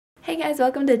Hey guys,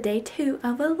 welcome to day 2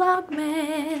 of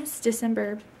Vlogmas.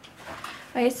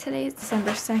 I guess today is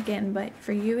December 2nd, but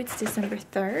for you it's December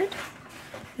 3rd.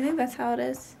 I think that's how it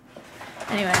is.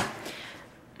 Anyway,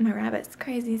 my rabbit's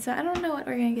crazy, so I don't know what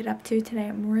we're gonna get up to today.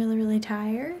 I'm really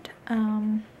tired.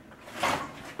 I'm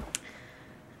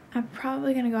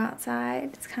probably gonna go outside.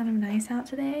 It's kind of nice out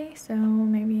today, so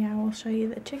maybe I will show you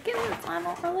the chickens. I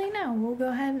don't really know. We'll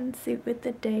go ahead and see what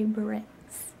the day brings.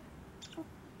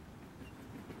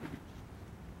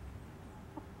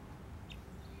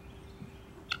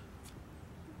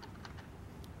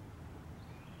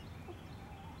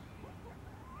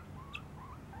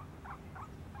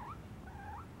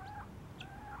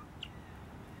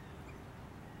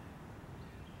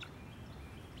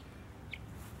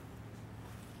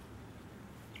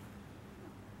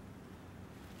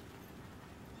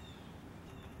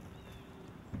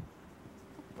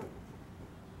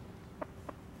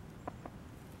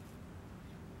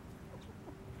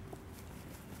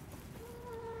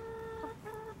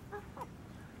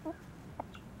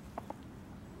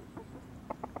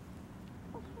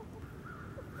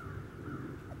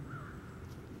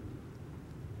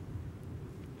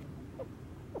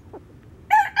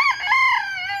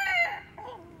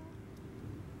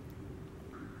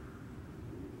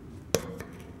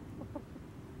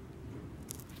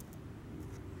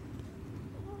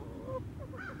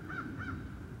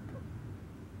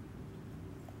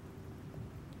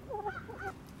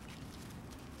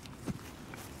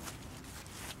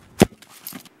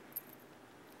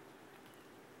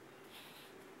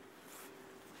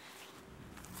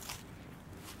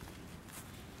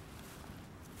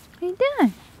 What are you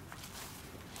doing?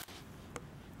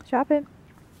 Drop it.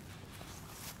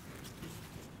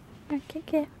 Here,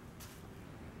 kick it.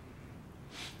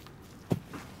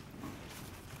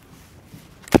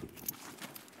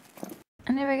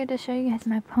 I never get to show you guys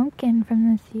my pumpkin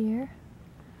from this year.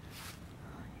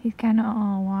 He's kind of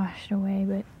all washed away,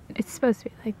 but it's supposed to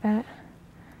be like that.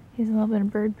 He has a little bit of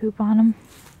bird poop on him.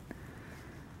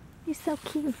 He's so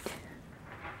cute.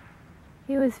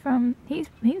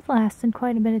 He's lasted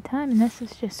quite a bit of time, and this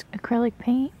is just acrylic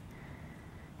paint.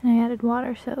 And I added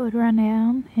water so it would run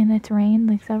down, and it's rained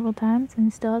like several times, and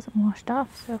it still hasn't washed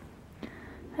off, so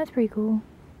that's pretty cool.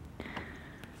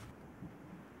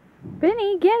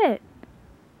 Benny, get it!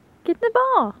 Get the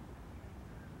ball!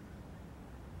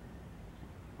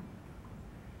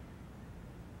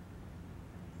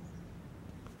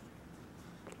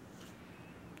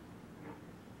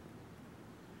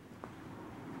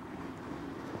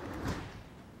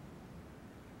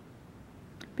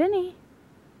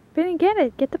 Benny, get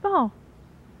it. Get the ball.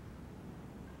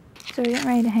 So we're getting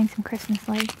ready to hang some Christmas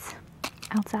lights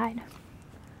outside.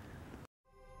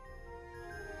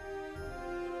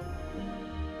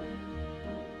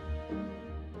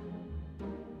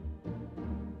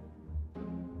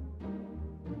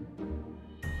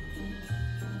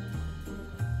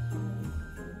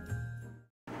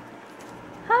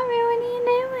 Harvey, what are you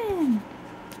doing?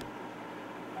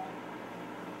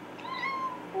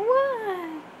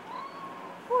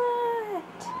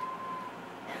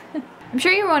 I'm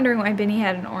sure you're wondering why Benny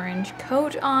had an orange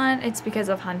coat on. It's because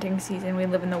of hunting season. We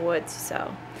live in the woods,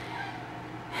 so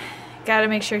gotta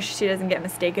make sure she doesn't get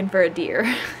mistaken for a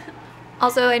deer.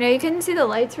 Also, I know you couldn't see the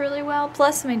lights really well,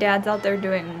 plus my dad's out there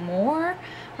doing more,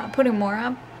 putting more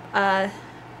up,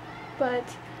 but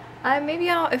maybe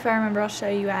if I remember, I'll show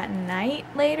you at night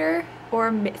later,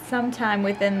 or sometime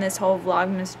within this whole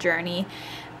Vlogmas journey.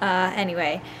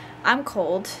 Anyway, I'm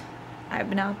cold. I've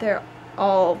been out there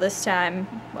all this time.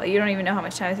 Well, you don't even know how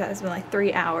much time it's been, like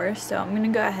 3 hours, so I'm gonna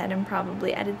go ahead and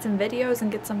probably edit some videos and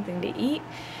get something to eat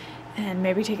and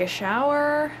maybe take a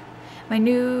shower. My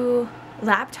new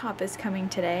laptop is coming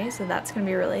today, so that's gonna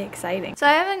be really exciting. So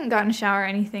I haven't gotten a shower or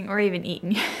anything, or even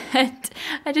eaten yet.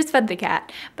 I just fed the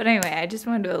cat. But anyway, I just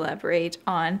wanted to elaborate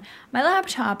on my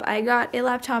laptop. I got a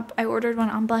laptop. I ordered one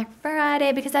on Black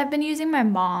Friday because I've been using my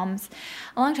mom's.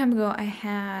 A long time ago, I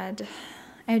had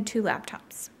 2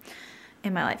 laptops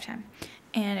in my lifetime,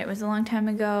 and it was a long time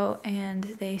ago, and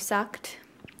they sucked.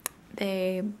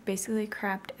 They basically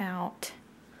crapped out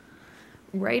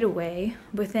right away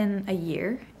within a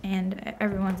year, and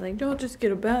everyone's like, don't just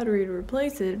get a battery to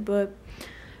replace it, but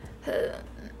the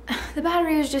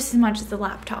battery was just as much as the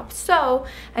laptop. So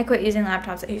I quit using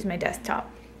laptops. I use my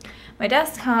desktop. My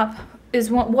desktop was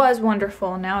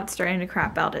wonderful. Now it's starting to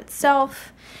crap out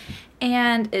itself,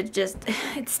 and it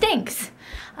stinks.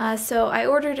 So I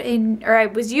I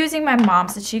was using my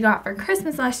mom's that she got for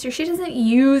Christmas last year. She doesn't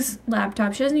use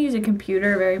laptops. She doesn't use a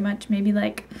computer very much, maybe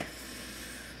like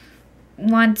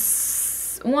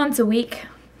once a week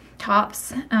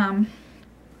tops.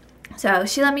 So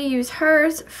she let me use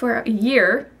hers for a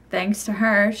year, thanks to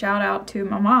her. Shout out to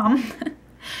my mom.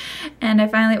 And I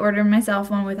finally ordered myself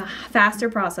one with a faster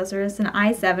processor. It's an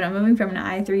i7. I'm moving from an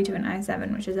i3 to an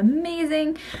i7, which is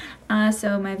amazing.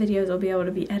 So my videos will be able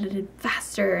to be edited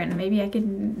faster, and maybe I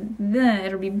can,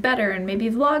 it'll be better, and maybe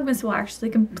Vlogmas will actually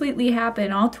completely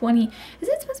happen. All 20, is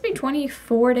it supposed to be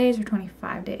 24 days or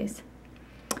 25 days?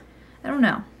 I don't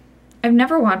know. I've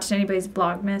never watched anybody's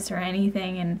Vlogmas or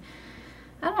anything, and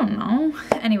I don't know.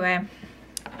 Anyway,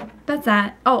 that's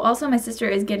that. Oh, also my sister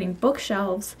is getting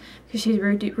bookshelves because she's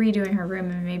redoing her room,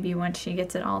 and maybe once she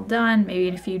gets it all done, maybe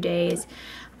in a few days,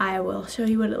 I will show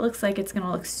you what it looks like. It's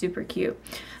gonna look super cute.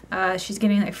 She's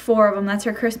getting like 4 of them. That's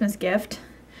her Christmas gift.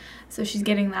 So she's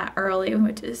getting that early,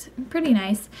 which is pretty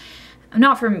nice.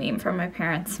 Not from me, from my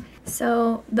parents.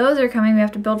 So those are coming. We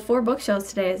have to build 4 bookshelves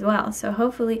today as well. So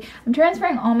hopefully, I'm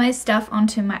transferring all my stuff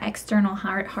onto my external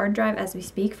hard drive as we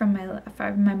speak from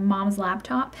my mom's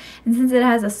laptop. And since it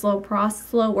has a slower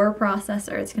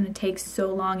processor, it's gonna take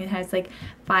so long. It has like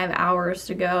 5 hours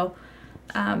to go.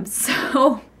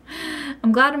 So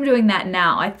I'm glad I'm doing that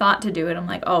now. I thought to do it. I'm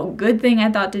like, oh, good thing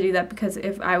I thought to do that, because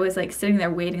if I was like sitting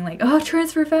there waiting like, oh,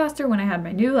 transfer faster when I had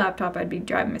my new laptop, I'd be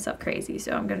driving myself crazy.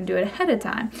 So I'm gonna do it ahead of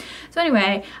time. So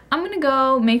anyway, I'm gonna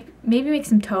go maybe make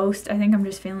some toast. I think I'm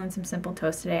just feeling some simple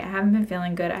toast today. I haven't been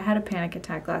feeling good. I had a panic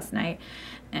attack last night,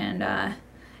 and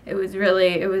it was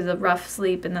a rough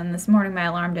sleep, and then this morning my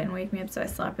alarm didn't wake me up, so I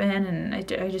slept in, and I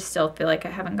just still feel like I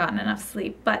haven't gotten enough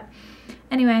sleep. But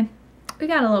anyway, we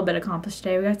got a little bit accomplished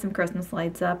today. We got some Christmas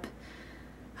lights up.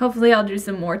 Hopefully I'll do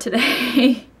some more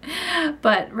today.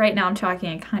 But right now I'm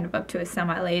chalking it kind of up to a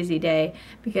semi-lazy day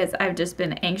because I've just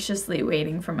been anxiously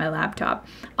waiting for my laptop.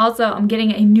 Also, I'm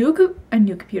getting a new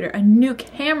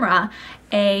camera,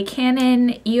 a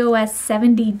Canon EOS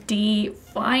 70D.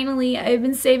 Finally, I've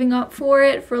been saving up for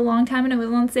it for a long time, and it was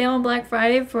on sale on Black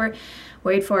Friday for,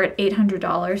 wait for it,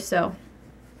 $800. So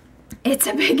it's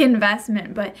a big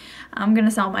investment, but I'm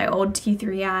gonna sell my old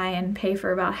T3i and pay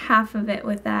for about half of it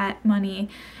with that money,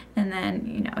 and then,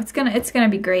 you know, it's gonna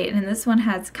be great. And this one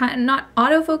has kind of not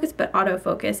autofocus, but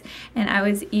autofocus. And I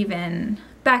was even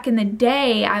back in the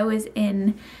day, I was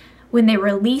in, when they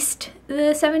released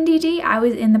the 70D, I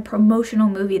was in the promotional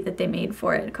movie that they made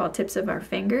for it called Tips of Our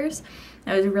Fingers.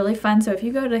 It was really fun. So if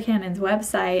you go to Canon's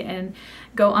website and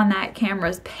go on that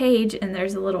camera's page, and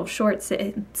there's a little short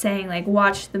saying like,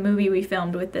 watch the movie we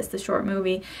filmed with this, the short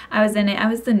movie. I was in it. I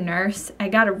was the nurse. I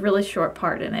got a really short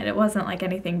part in it. It wasn't like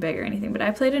anything big or anything, but I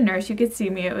played a nurse. You could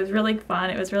see me. It was really fun.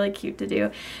 It was really cute to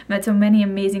do. Met so many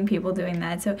amazing people doing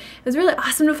that. So it was really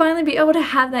awesome to finally be able to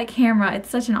have that camera. It's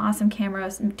such an awesome camera.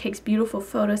 It takes beautiful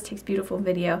photos, takes beautiful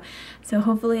video. So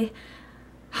hopefully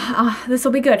this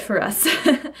will be good for us.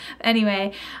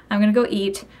 Anyway, I'm gonna go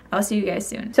eat. I'll see you guys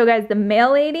soon. So guys, the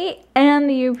mail lady and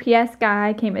the UPS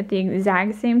guy came at the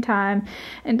exact same time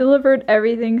and delivered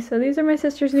everything. So these are my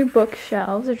sister's new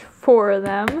bookshelves. There's 4 of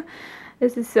them.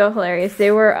 This is so hilarious.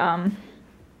 They were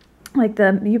like,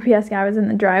 the UPS guy was in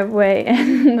the driveway,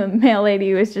 and the mail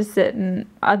lady was just sitting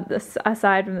on the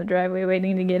aside from the driveway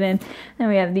waiting to get in. Then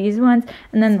we have these ones,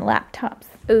 and then the laptops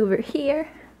over here.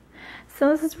 So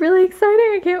this is really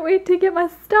exciting. I can't wait to get my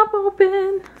stuff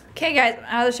open. Okay guys, I'm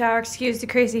out of the shower. Excuse the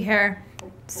crazy hair.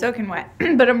 It's soaking wet.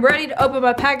 But I'm ready to open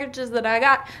my packages that I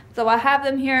got. So I have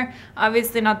them here.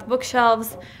 Obviously not the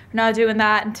bookshelves. We're not doing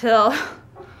that until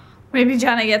maybe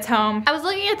Jenna gets home. I was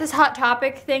looking at this Hot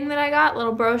Topic thing that I got,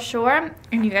 little brochure.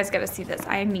 And you guys gotta see this.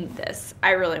 I need this.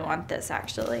 I really want this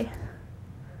actually.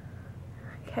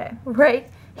 Okay,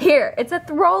 right here. It's a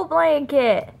throw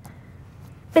blanket.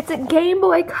 It's a Game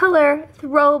Boy Color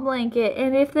throw blanket,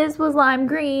 and if this was lime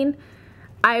green,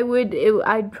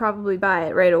 I'd probably buy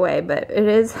it right away. But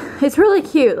it's really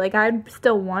cute. Like, I'd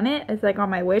still want it. It's like on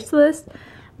my wish list,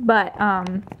 but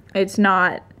it's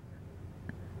not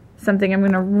something I'm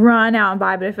gonna run out and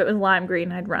buy. But if it was lime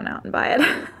green, I'd run out and buy it.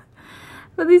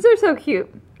 But these are so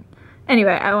cute.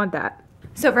 Anyway, I want that.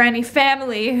 So for any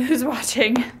family who's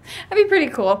watching, that'd be pretty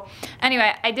cool.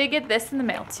 Anyway, I did get this in the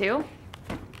mail too.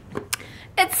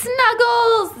 It's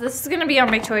Snuggles! This is gonna be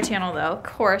on my toy channel though, of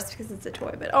course, because it's a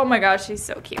toy, but oh my gosh, she's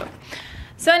so cute.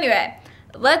 So anyway,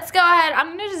 let's go ahead.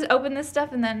 I'm gonna just open this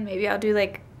stuff, and then maybe I'll do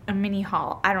like a mini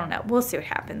haul. I don't know. We'll see what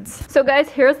happens. So guys,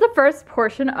 here's the first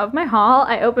portion of my haul.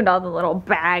 I opened all the little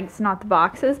bags, not the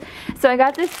boxes. So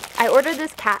I ordered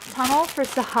this cat tunnel for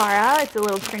Sahara. It's a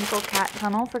little crinkle cat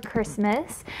tunnel for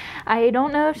Christmas. I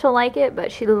don't know if she'll like it,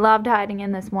 but she loved hiding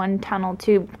in this one tunnel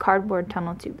tube, cardboard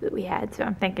tunnel tube that we had. So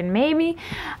I'm thinking maybe.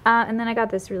 And then I got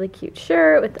this really cute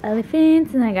shirt with the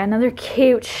elephants, and I got another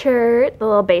cute shirt, the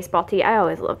little baseball tee. I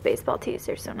always love baseball tees.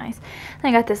 They're so nice.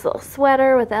 And I got this little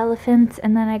sweater with elephants,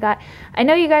 and then I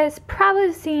know you guys probably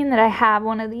have seen that I have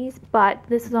one of these, but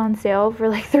this was on sale for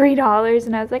like $3,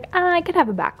 and I was like, I could have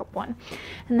a backup one.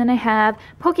 And then I have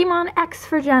Pokemon X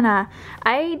for Jenna.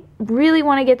 I really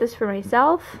want to get this for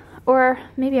myself, or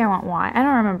maybe I want Y. I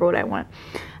don't remember what I want.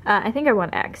 I think I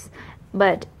want X.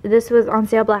 But this was on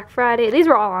sale Black Friday. These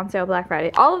were all on sale Black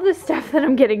Friday. All of the stuff that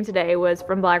I'm getting today was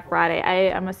from Black Friday.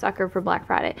 I'm a sucker for Black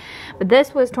Friday. But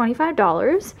this was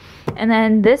 $25. And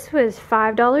then this was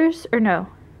 $5. Or no.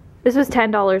 This was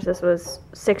 $10. This was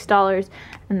 $6.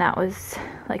 And that was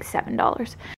like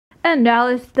 $7. And now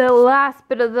is the last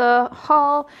bit of the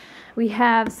haul. We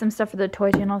have some stuff for the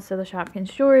toy channel. So the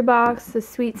Shopkins jewelry box, the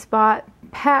Sweet Spot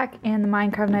pack, and the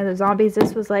Minecraft Night of the Zombies.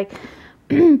 This was like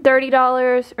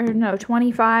 $30 or no,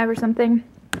 25 or something.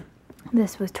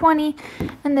 This was 20,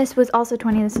 and this was also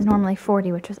 20. This is normally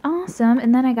 40, which was awesome.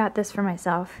 And then I got this for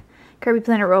myself. Kirby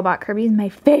Planet Robot. Kirby is my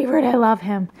favorite. I love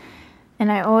him. And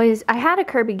I had a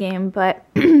Kirby game, but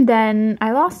then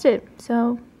I lost it.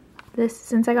 So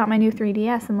since I got my new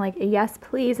 3DS, I'm like, yes,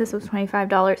 please. This was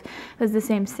 $25. It was the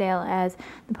same sale as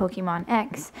the Pokemon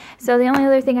X. So the only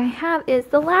other thing I have is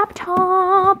the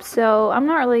laptop. So I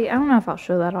don't know if I'll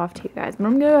show that off to you guys, but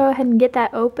I'm gonna go ahead and get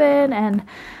that open and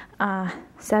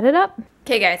set it up.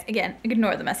 Okay guys, again,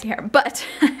 ignore the messy hair, but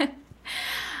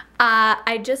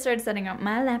I just started setting up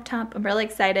my laptop. I'm really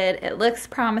excited. It looks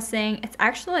promising. It's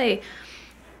actually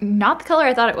not the color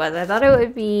I thought it was. I thought it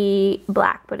would be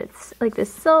black, but it's like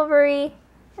this silvery.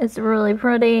 It's really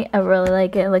pretty. I really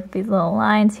like it. Like these little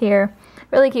lines here.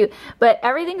 Really cute. But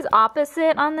everything's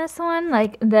opposite on this one.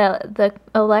 Like the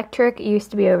electric used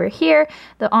to be over here.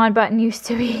 The on button used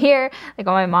to be here, like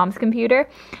on my mom's computer.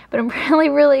 But I'm really,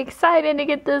 really excited to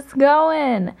get this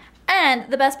going.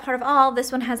 And the best part of all,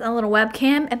 this one has a little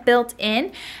webcam built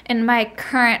in. And my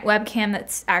current webcam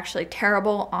that's actually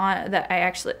terrible that I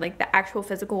actually, like the actual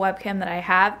physical webcam that I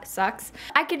have sucks.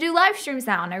 I could do live streams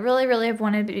now, and I really, really have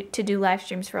wanted to do live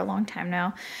streams for a long time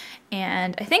now.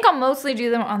 And I think I'll mostly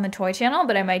do them on the toy channel,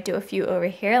 but I might do a few over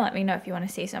here. Let me know if you want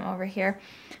to see some over here.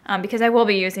 Because I will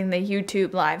be using the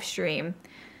YouTube live stream.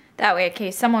 That way, in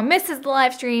case someone misses the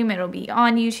live stream, it'll be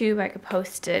on YouTube. I could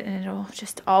post it, and it'll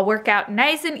just all work out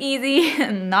nice and easy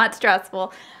and not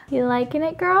stressful. You liking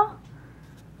it, girl?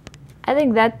 I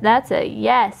think that's a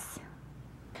yes.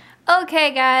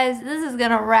 Okay, guys, this is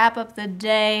gonna wrap up the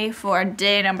day for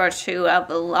day number 2 of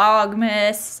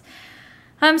Vlogmas.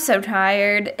 I'm so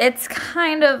tired. It's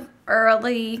kind of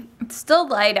early. It's still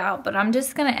light out, but I'm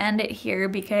just gonna end it here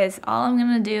because all I'm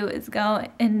gonna do is go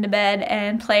into bed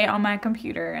and play on my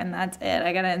computer, and that's it.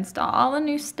 I gotta install all the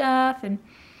new stuff and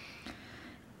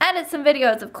edit some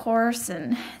videos, of course,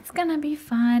 and it's gonna be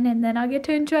fun, and then I'll get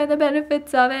to enjoy the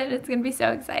benefits of it. It's gonna be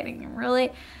so exciting. I'm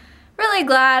really, really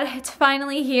glad it's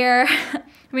finally here. I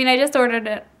mean, I just ordered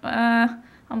it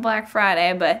on Black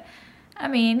Friday, but I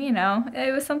mean, you know,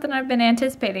 it was something I've been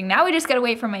anticipating. Now we just gotta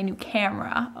wait for my new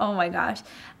camera. Oh my gosh.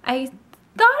 I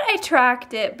thought I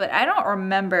tracked it, but I don't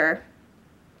remember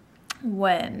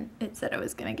when it said it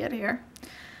was gonna get here.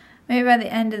 Maybe by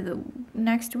the end of the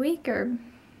next week, or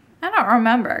I don't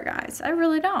remember, guys. I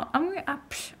really don't.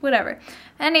 Whatever.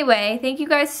 Anyway, thank you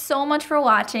guys so much for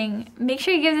watching. Make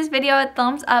sure you give this video a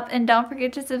thumbs up, and don't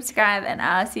forget to subscribe, and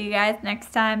I'll see you guys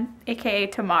next time, aka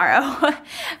tomorrow.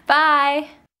 Bye.